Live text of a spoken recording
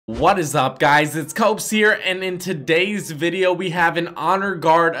What is up, guys? It's Copes here, and in today's video we have an honor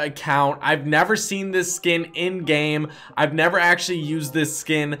guard account. I've never seen this skin in game. I've never actually used this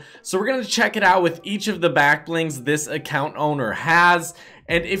skin, so we're gonna check it out with each of the back blings this account owner has.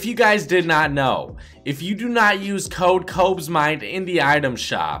 And if you guys did not know, if you do not use code COBESMIND in the item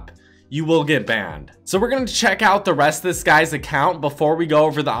shop, you will get banned. So we're going to check out the rest of this guy's account before we go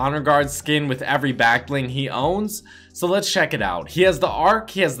over the honor guard skin with every back bling he owns. So let's check it out. He has the Arc,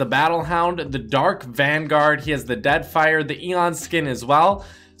 he has the Battle Hound, the Dark Vanguard, he has the Deadfire, the Eon skin as well.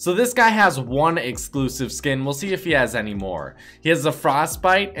 So this guy has one exclusive skin. We'll see if he has any more. He has the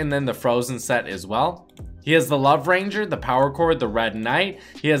Frostbite and then the Frozen set as well. He has the Love Ranger, the Power Cord, the Red Knight.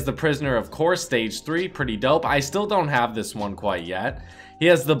 He has the Prisoner of Course, Stage 3, pretty dope. I still don't have this one quite yet. He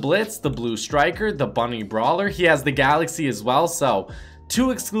has the Blitz, the Blue Striker, the Bunny Brawler. He has the Galaxy as well, so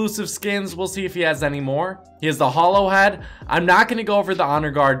 2 exclusive skins. We'll see if he has any more. He has the Hollow Head. I'm not going to go over the honor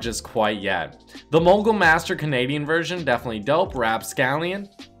guard just quite yet. The Mogul Master Canadian version, definitely dope. Rapscallion.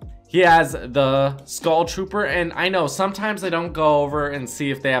 He has the Skull Trooper, and I know sometimes I don't go over and see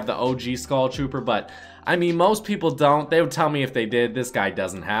if they have the OG Skull Trooper, but I mean, most people don't. They would tell me if they did. This guy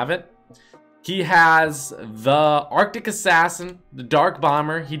doesn't have it. He has the Arctic Assassin, the Dark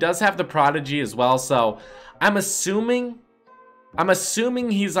Bomber. He does have the Prodigy as well, so I'm assuming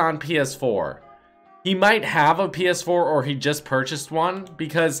he's on PS4. He might have a PS4 or he just purchased one,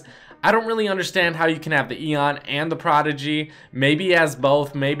 because I don't really understand how you can have the Eon and the Prodigy. Maybe he has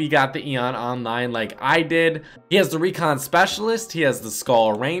both. Maybe he got the Eon online like I did. He has the Recon Specialist. He has the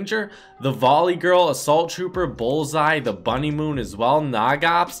Skull Ranger, the Volley Girl, Assault Trooper, Bullseye, the Bunny Moon as well,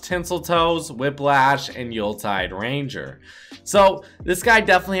 Nogops, Tinseltoes, Whiplash, and Yuletide Ranger. So this guy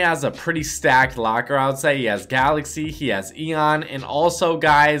definitely has a pretty stacked locker, I would say. He has Galaxy, he has Eon, and also,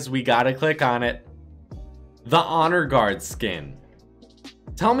 guys, we gotta click on it, the Honor Guard skin.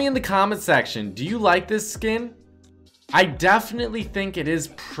 Tell me in the comment section, do you like this skin? I definitely think it is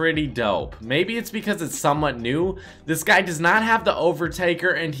pretty dope. Maybe it's because it's somewhat new. This guy does not have the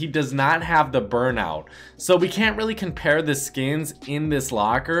Overtaker and he does not have the Burnout. So we can't really compare the skins in this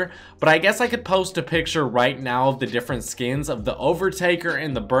locker. But I guess I could post a picture right now of the different skins of the Overtaker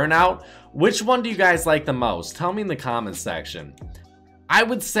and the Burnout. Which one do you guys like the most? Tell me in the comment section. I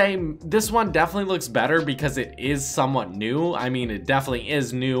would say this one definitely looks better because it is somewhat new. I mean, it definitely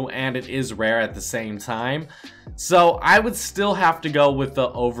is new and it is rare at the same time. So I would still have to go with the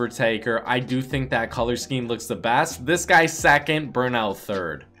Overtaker. I do think that color scheme looks the best. This guy second, Burnout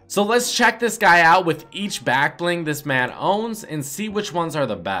third. So let's check this guy out with each back bling this man owns and see which ones are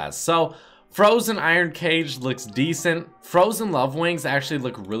the best. So Frozen Iron Cage looks decent. Frozen Love Wings actually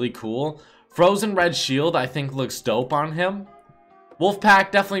look really cool. Frozen Red Shield I think looks dope on him. Wolfpack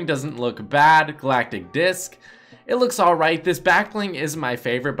definitely doesn't look bad. Galactic Disc, it looks alright. This back bling isn't my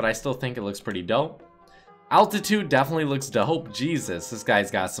favorite, but I still think it looks pretty dope. Altitude definitely looks dope. Jesus, this guy's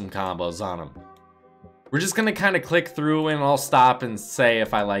got some combos on him. We're just gonna kind of click through and I'll stop and say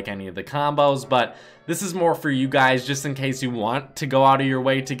if I like any of the combos, but this is more for you guys just in case you want to go out of your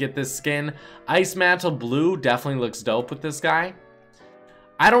way to get this skin. Ice Mantle Blue definitely looks dope with this guy.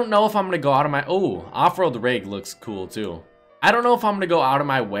 I don't know if I'm gonna go out of my... Oh, Off-Road Rig looks cool too. I don't know if I'm going to go out of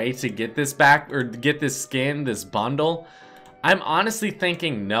my way to get this back or get this skin, this bundle. I'm honestly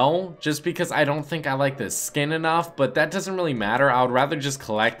thinking no, just because I don't think I like this skin enough, but that doesn't really matter. I would rather just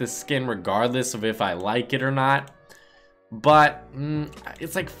collect this skin regardless of if I like it or not. But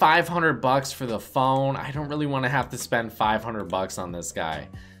it's like 500 bucks for the phone. I don't really want to have to spend 500 bucks on this guy.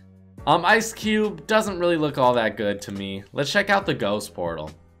 Ice Cube doesn't really look all that good to me. Let's check out the Ghost Portal.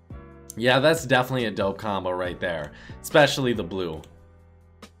 Yeah, that's definitely a dope combo right there, especially the blue.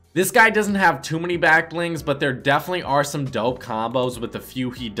 This guy doesn't have too many back blings, but there definitely are some dope combos with the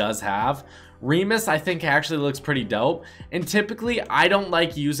few he does have. Remus I think actually looks pretty dope, and typically I don't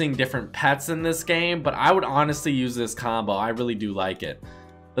like using different pets in this game, but I would honestly use this combo. I really do like it.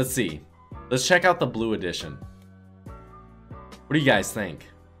 Let's see. Let's check out the blue edition. What do you guys think?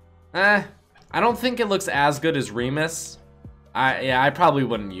 I don't think it looks as good as Remus. Yeah, I probably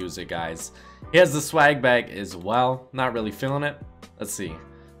wouldn't use it, guys. He has the swag bag as well. Not really feeling it. Let's see.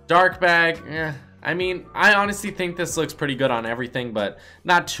 Dark bag. I mean, I honestly think this looks pretty good on everything, but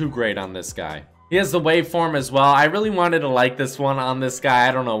not too great on this guy. He has the waveform as well. I really wanted to like this one on this guy.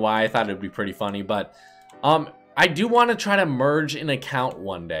 I don't know why. I thought it would be pretty funny, but I do want to try to merge an account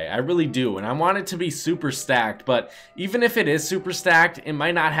one day. I really do, and I want it to be super stacked, but even if it is super stacked, it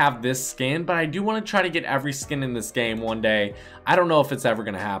might not have this skin, but I do want to try to get every skin in this game one day. I don't know if it's ever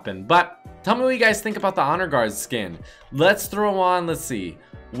going to happen, but tell me what you guys think about the Honor Guard skin. Let's throw on, let's see,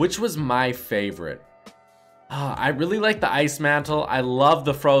 which was my favorite? I really like the ice mantle. I love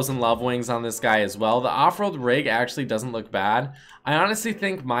the frozen love wings on this guy as well. The off-road rig actually doesn't look bad. I honestly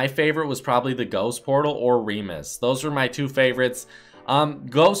think my favorite was probably the ghost portal or Remus. Those were my two favorites.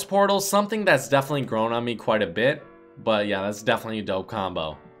 Ghost portal, something that's definitely grown on me quite a bit, but yeah, that's definitely a dope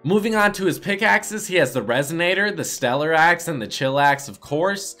combo. Moving on to his pickaxes, he has the resonator, the stellar axe, and the chill axe, of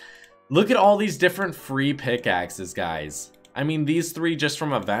course. Look at all these different free pickaxes, guys. I mean, these three just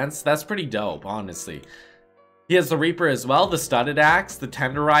from events, that's pretty dope, honestly. He has the Reaper as well, the studded axe, the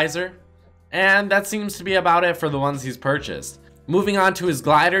tenderizer, and that seems to be about it for the ones he's purchased. Moving on to his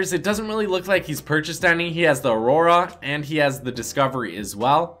gliders, it doesn't really look like he's purchased any. He has the Aurora and he has the Discovery as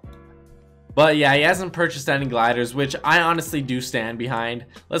well. But yeah, he hasn't purchased any gliders, which I honestly do stand behind.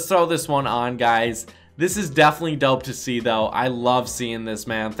 Let's throw this one on, guys. This is definitely dope to see, though. I love seeing this,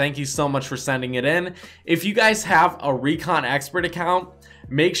 man. Thank you so much for sending it in. If you guys have a Recon Expert account,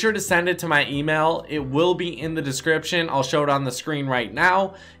 make sure to send it to my email. It will be in the description. I'll show it on the screen right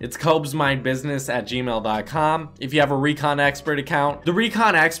now. It's cobesmindbusiness@gmail.com. If you have a Recon Expert account, the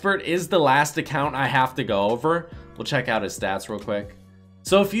Recon Expert is the last account I have to go over. We'll check out his stats real quick.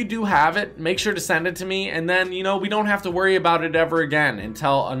 So if you do have it, make sure to send it to me, and then, you know, we don't have to worry about it ever again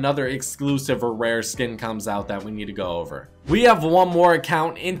until another exclusive or rare skin comes out that we need to go over. We have one more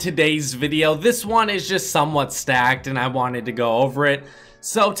account in today's video. This one is just somewhat stacked and I wanted to go over it.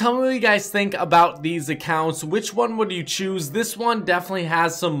 So tell me what you guys think about these accounts. Which one would you choose? This one definitely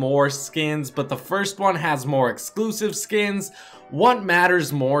has some more skins, but the first one has more exclusive skins. What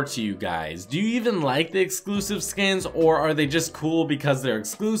matters more to you guys? Do you even like the exclusive skins, or are they just cool because they're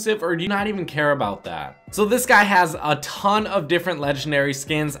exclusive, or do you not even care about that? So this guy has a ton of different legendary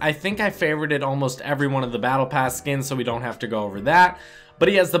skins. I think I favorited almost every one of the battle pass skins, so we don't have to go over that. But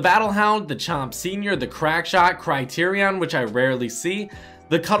he has the Battle Hound, the Chomp Senior, the Crackshot, Criterion, which I rarely see,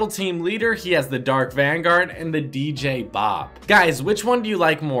 the Cuddle Team Leader, he has the Dark Vanguard, and the DJ Bop. Guys, which one do you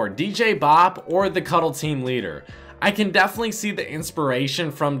like more, DJ Bop or the Cuddle Team Leader? I can definitely see the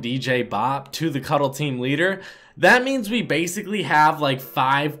inspiration from DJ Bop to the Cuddle Team Leader. That means we basically have like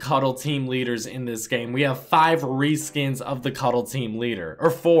 5 Cuddle Team Leaders in this game. We have 5 reskins of the Cuddle Team Leader,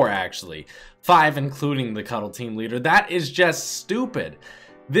 or 4 actually. 5 including the Cuddle Team Leader. That is just stupid.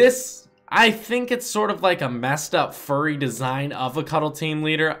 This, I think it's sort of like a messed up furry design of a Cuddle Team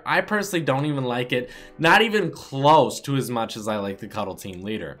Leader. I personally don't even like it. Not even close to as much as I like the Cuddle Team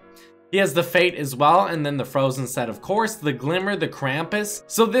Leader. He has the Fate as well, and then the Frozen set, of course, the Glimmer, the Krampus.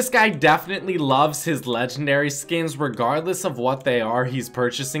 So this guy definitely loves his legendary skins regardless of what they are, he's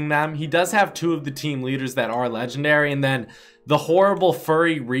purchasing them. He does have 2 of the team leaders that are legendary, and then the horrible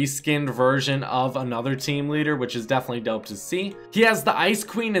furry reskinned version of another team leader, which is definitely dope to see. He has the Ice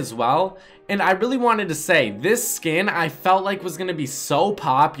Queen as well, and I really wanted to say, this skin I felt like was going to be so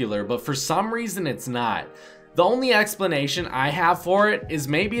popular, but for some reason it's not. The only explanation I have for it is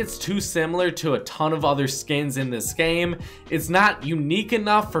maybe it's too similar to a ton of other skins in this game. It's not unique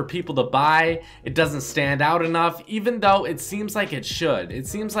enough for people to buy. It doesn't stand out enough, even though it seems like it should. It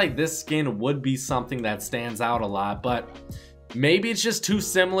seems like this skin would be something that stands out a lot, but maybe it's just too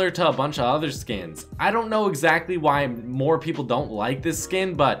similar to a bunch of other skins. I don't know exactly why more people don't like this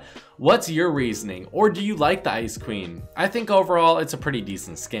skin, but what's your reasoning? Or do you like the Ice Queen? I think overall it's a pretty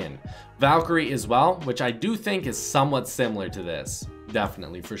decent skin. Valkyrie as well, which I do think is somewhat similar to this.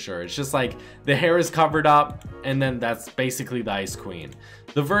 Definitely, for sure. It's just like the hair is covered up, and then that's basically the Ice Queen.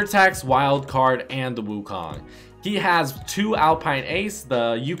 The Vertex, Wildcard, and the Wukong. He has 2 Alpine Ace,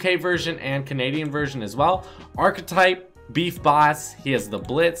 the UK version and Canadian version as well. Archetype, Beef Boss, he has the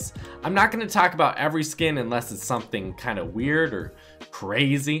Blitz. I'm not going to talk about every skin unless it's something kind of weird or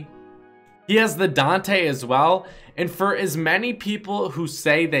crazy. He has the Dante as well, and for as many people who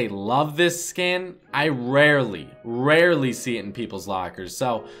say they love this skin, I rarely see it in people's lockers.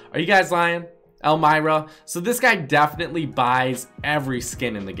 So, are you guys lying? Elmira. So this guy definitely buys every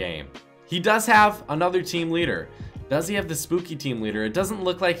skin in the game. He does have another team leader. Does he have the spooky team leader? It doesn't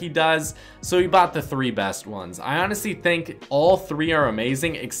look like he does, so he bought the 3 best ones. I honestly think all 3 are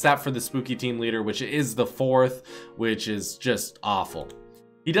amazing except for the spooky team leader, which is the 4th, which is just awful.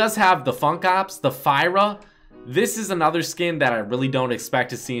 He does have the Funk Ops, the Fyra. This is another skin that I really don't expect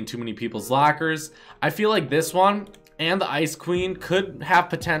to see in too many people's lockers. I feel like this one and the Ice Queen could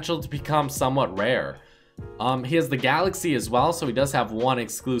have potential to become somewhat rare. He has the Galaxy as well, so he does have 1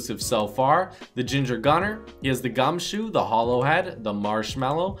 exclusive so far. The Ginger Gunner. He has the Gumshoe, the Hollowhead, the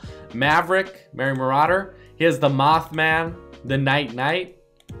Marshmallow, Maverick, Merry Marauder. He has the Mothman, the Night Knight.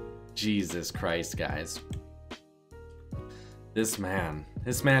 Jesus Christ, guys. This man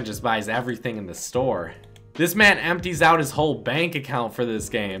just buys everything in the store. This man empties out his whole bank account for this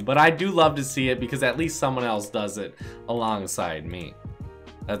game, but I do love to see it because at least someone else does it alongside me.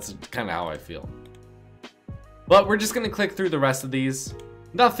 That's kind of how I feel. But we're just going to click through the rest of these.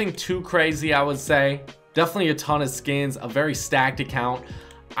 Nothing too crazy, I would say. Definitely a ton of skins, a very stacked account.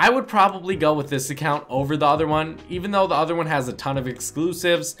 I would probably go with this account over the other one. Even though the other one has a ton of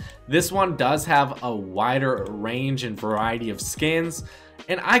exclusives, this one does have a wider range and variety of skins.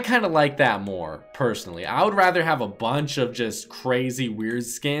 And I kind of like that more, personally. I would rather have a bunch of just crazy, weird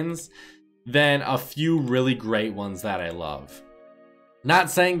skins than a few really great ones that I love. Not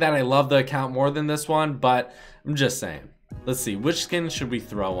saying that I love the account more than this one, but I'm just saying. Let's see, which skin should we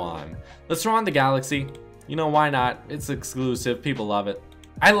throw on? Let's throw on the Galaxy. You know, why not? It's exclusive. People love it.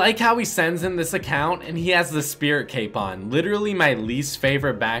 I like how he sends in this account and he has the spirit cape on. Literally my least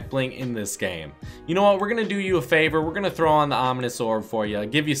favorite back bling in this game. You know what? We're going to do you a favor. We're going to throw on the ominous orb for you.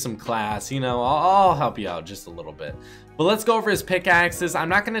 Give you some class. You know, I'll help you out just a little bit. But let's go over his pickaxes. I'm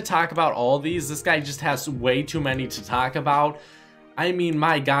not going to talk about all these. This guy just has way too many to talk about. I mean,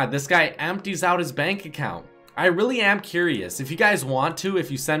 my God, this guy empties out his bank account. I really am curious. If you guys want to, if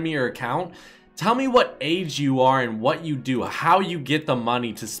you send me your account, tell me what age you are and what you do, how you get the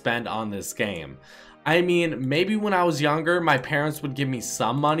money to spend on this game. I mean, maybe when I was younger, my parents would give me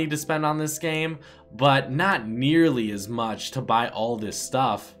some money to spend on this game, but not nearly as much to buy all this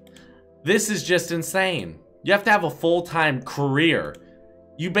stuff. This is just insane. You have to have a full-time career.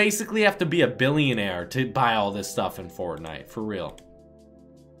 You basically have to be a billionaire to buy all this stuff in Fortnite, for real.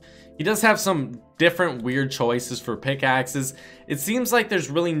 He does have some different weird choices for pickaxes. It seems like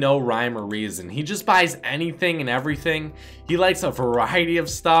there's really no rhyme or reason. He just buys anything and everything. He likes a variety of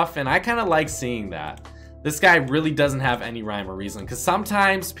stuff, and I kind of like seeing that. This guy really doesn't have any rhyme or reason, because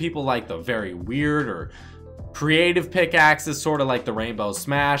sometimes people like the very weird or creative pickaxes, sort of like the Rainbow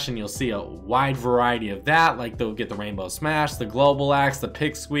Smash, and you'll see a wide variety of that. Like they'll get the Rainbow Smash, the Global Axe, the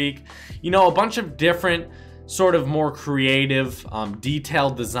Pick Squeak. You know, a bunch of different sort of more creative,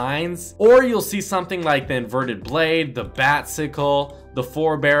 detailed designs. Or you'll see something like the Inverted Blade, the Bat Sickle, the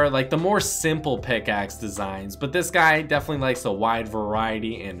Forebearer, like the more simple pickaxe designs. But this guy definitely likes a wide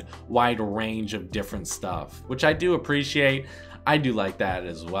variety and wide range of different stuff, which I do appreciate. I do like that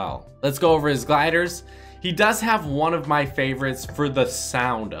as well. Let's go over his gliders. He does have one of my favorites for the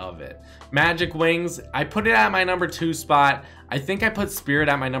sound of it. Magic Wings, I put it at my number 2 spot. I think I put Spirit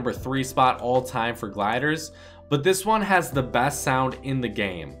at my number 3 spot all time for gliders, but this one has the best sound in the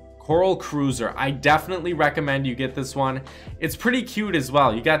game. Coral Cruiser, I definitely recommend you get this one. It's pretty cute as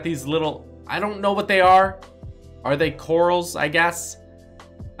well. You got these little, I don't know what they are. Are they corals, I guess?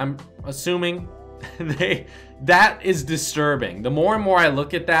 I'm assuming. That is disturbing. The more and more I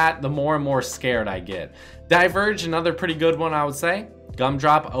look at that, the more and more scared I get. Diverge, another pretty good one, I would say.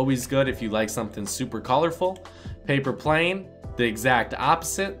 Gumdrop, always good if you like something super colorful. Paper Plane, the exact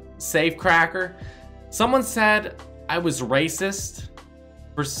opposite. Safecracker. Someone said I was racist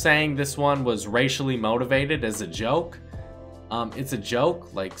for saying this one was racially motivated as a joke. It's a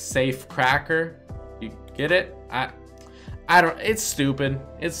joke, like Safecracker. You get it? I don't, it's stupid.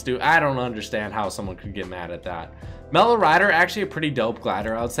 It's stupid. I don't understand how someone could get mad at that. Mellow Rider, actually a pretty dope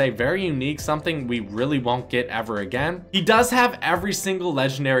glider. I would say very unique, something we really won't get ever again. He does have every single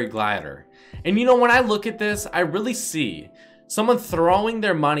legendary glider. And you know, when I look at this, I really see someone throwing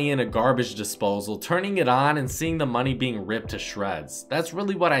their money in a garbage disposal, turning it on and seeing the money being ripped to shreds. That's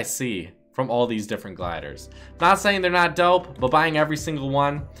really what I see from all these different gliders. Not saying they're not dope, but buying every single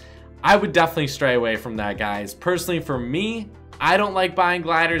one, I would definitely stray away from that, guys. Personally, for me, I don't like buying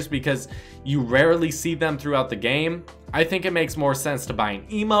gliders because you rarely see them throughout the game. I think it makes more sense to buy an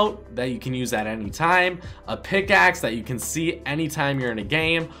emote that you can use at any time, a pickaxe that you can see anytime you're in a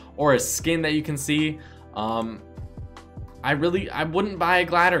game, or a skin that you can see. I wouldn't buy a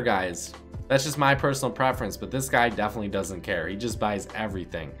glider, guys. That's just my personal preference, but this guy definitely doesn't care. He just buys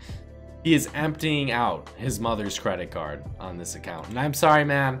everything. He is emptying out his mother's credit card on this account. And I'm sorry,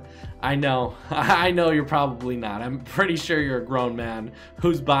 man. I know you're probably not. I'm pretty sure you're a grown man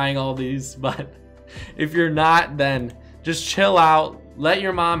who's buying all these, but if you're not, then just chill out. Let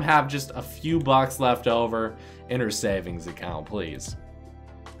your mom have just a few bucks left over in her savings account, please.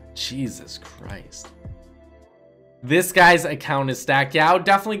 Jesus Christ. This guy's account is stacked. Yeah, I would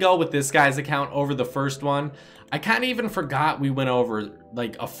definitely go with this guy's account over the first one. I kind of even forgot we went over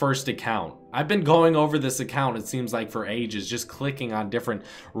like a first account. I've been going over this account, it seems like, for ages, just clicking on different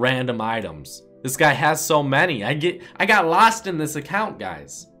random items. This guy has so many. I got lost in this account,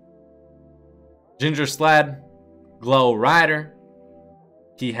 guys. Ginger Sled, Glow Rider.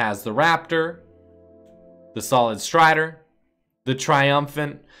 He has the Raptor, the Solid Strider, the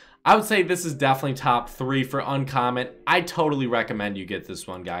Triumphant. I would say this is definitely top 3 for uncommon. I totally recommend you get this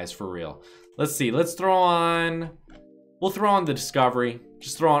one, guys, for real. Let's see. Let's throw on... We'll throw on the Discovery.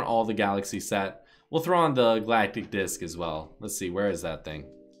 Just throw on all the Galaxy set. We'll throw on the Galactic Disc as well. Let's see. Where is that thing?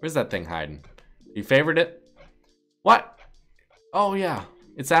 Where's that thing hiding? You favored it? What? Oh, yeah.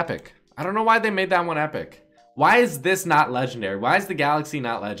 It's epic. I don't know why they made that one epic. Why is this not legendary? Why is the Galaxy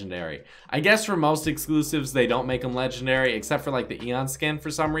not legendary? I guess for most exclusives, they don't make them legendary, except for like the Eon skin for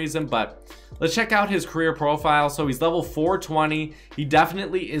some reason. But let's check out his career profile. So he's level 420. He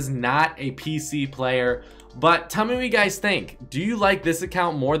definitely is not a PC player. But tell me what you guys think. Do you like this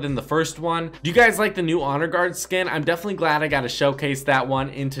account more than the first one? Do you guys like the new Honor Guard skin? I'm definitely glad I got to showcase that one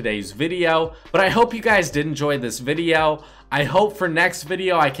in today's video. But I hope you guys did enjoy this video. I hope for next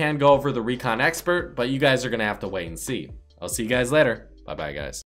video I can go over the Recon Expert, but you guys are going to have to wait and see. I'll see you guys later. Bye-bye, guys.